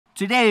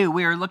Today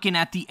we are looking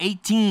at the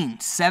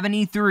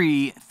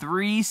 1873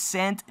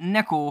 3-cent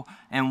nickel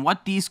and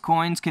what these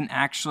coins can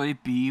actually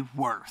be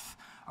worth.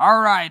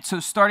 Alright, so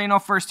starting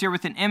off first here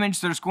with an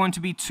image, there's going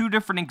to be two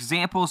different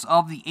examples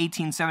of the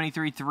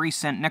 1873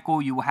 3-cent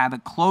nickel. You will have a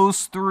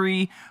closed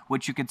 3,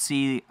 which you can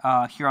see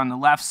here on the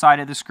left side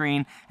of the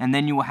screen, and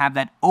then you will have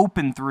that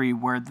open 3,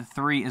 where the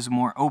 3 is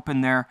more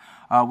open there,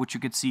 which you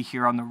can see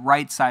here on the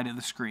right side of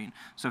the screen.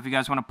 So if you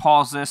guys want to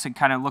pause this and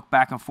kind of look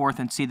back and forth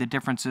and see the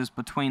differences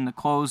between the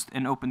closed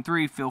and open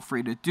 3, feel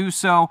free to do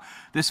so.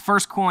 This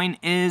first coin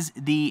is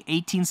the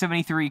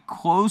 1873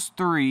 closed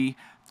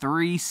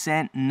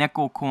 3-cent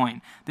nickel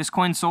coin. This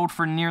coin sold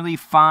for nearly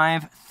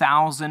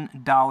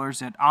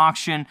 $5,000 at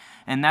auction,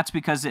 and that's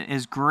because it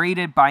is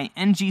graded by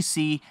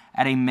NGC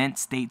at a mint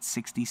state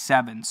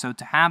 67. So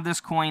to have this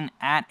coin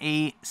at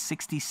a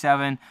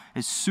 67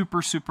 is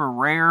super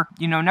rare.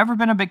 You know, never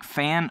been a big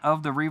fan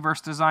of the reverse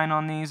design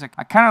on these. I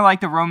kind of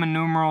like the Roman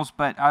numerals,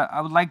 but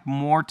I would like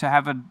more to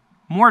have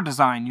more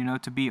design, you know,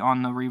 to be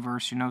on the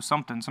reverse, you know,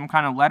 some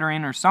kind of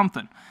lettering or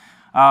something.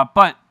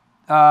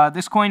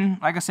 This coin,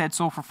 like I said,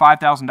 sold for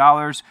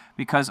 $5,000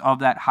 because of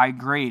that high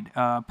grade.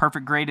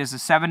 Perfect grade is a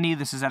 70.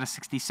 This is at a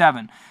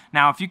 67.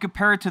 Now, if you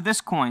compare it to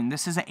this coin,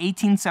 this is an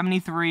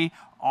 1873,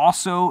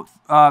 also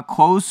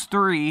closed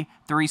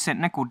 3-cent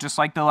nickel, just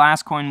like the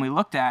last coin we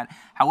looked at.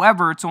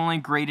 However, it's only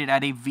graded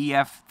at a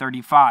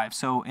VF35,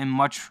 so in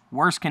much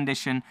worse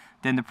condition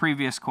than the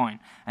previous coin.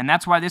 And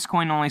that's why this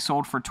coin only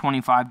sold for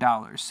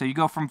 $25. So you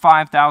go from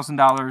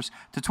 $5,000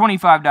 to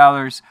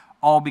 $25,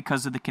 all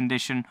because of the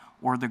condition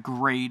or the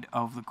grade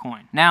of the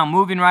coin. Now,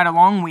 moving right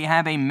along, we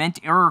have a mint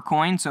error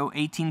coin, so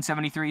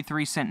 1873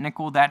 3-cent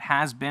nickel that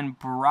has been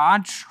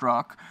broad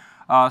struck.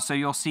 So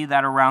you'll see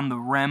that around the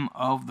rim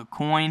of the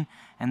coin.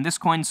 And this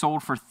coin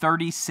sold for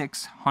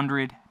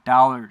 $3,600.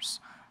 That's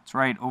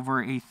right,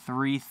 over a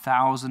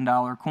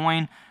 $3,000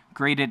 coin,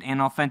 graded and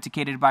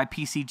authenticated by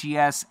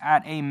PCGS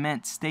at a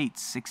mint state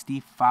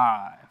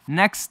 65.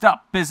 Next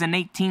up is an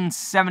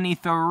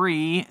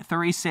 1873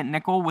 3-cent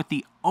nickel with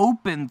the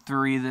open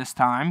 3 this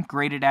time,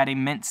 graded at a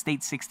mint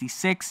state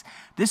 66.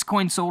 This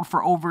coin sold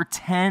for over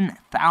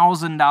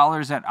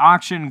 $10,000 at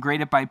auction,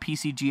 graded by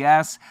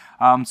PCGS.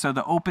 So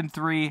the open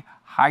 3,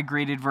 high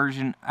graded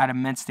version at a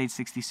mint state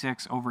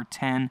 66, over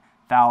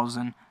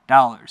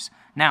 $10,000.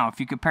 Now, if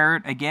you compare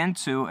it again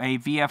to a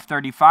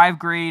VF35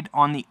 grade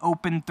on the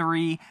open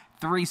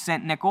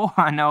 3-cent nickel,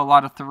 I know a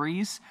lot of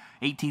 3s,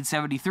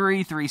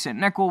 1873 3-cent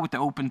nickel with the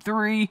open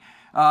 3,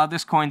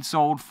 this coin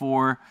sold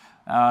for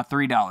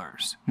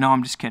 $3. No,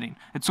 I'm just kidding.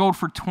 It sold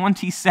for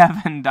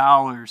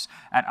 $27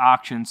 at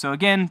auction. So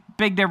again,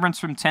 big difference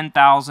from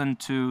 $10,000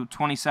 to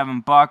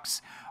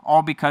 $27,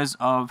 all because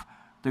of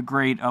the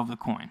grade of the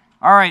coin.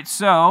 All right,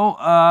 so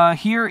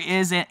here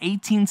is an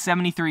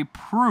 1873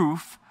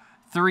 proof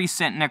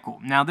 3-cent nickel.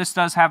 Now, this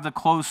does have the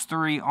closed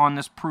 3 on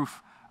this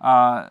proof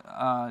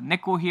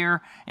nickel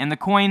here, and the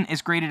coin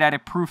is graded at a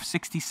proof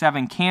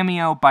 67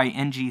 cameo by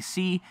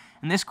NGC,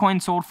 and this coin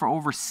sold for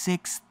over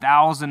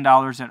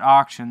 $6,000 at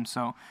auction.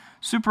 So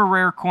super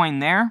rare coin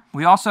there.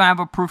 We also have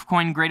a proof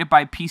coin graded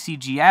by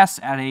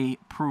PCGS at a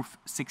proof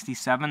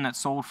 67 that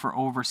sold for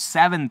over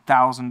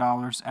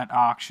 $7,000 at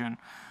auction.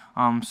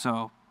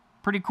 So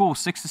pretty cool,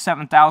 $6,000 to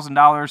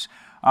 $7,000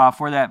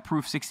 for that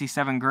proof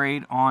 67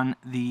 grade on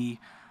the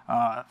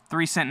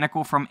 3-cent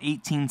nickel from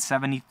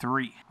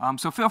 1873.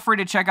 So feel free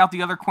to check out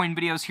the other coin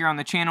videos here on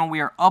the channel. We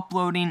are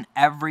uploading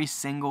every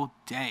single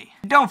day.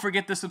 Don't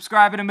forget to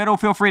subscribe in the middle.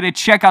 Feel free to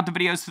check out the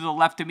videos to the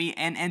left of me.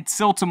 And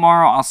until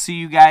tomorrow, I'll see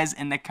you guys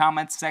in the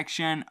comments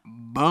section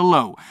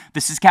below.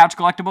 This is Couch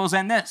Collectibles,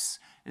 and this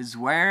is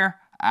where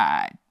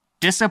I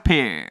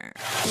disappear.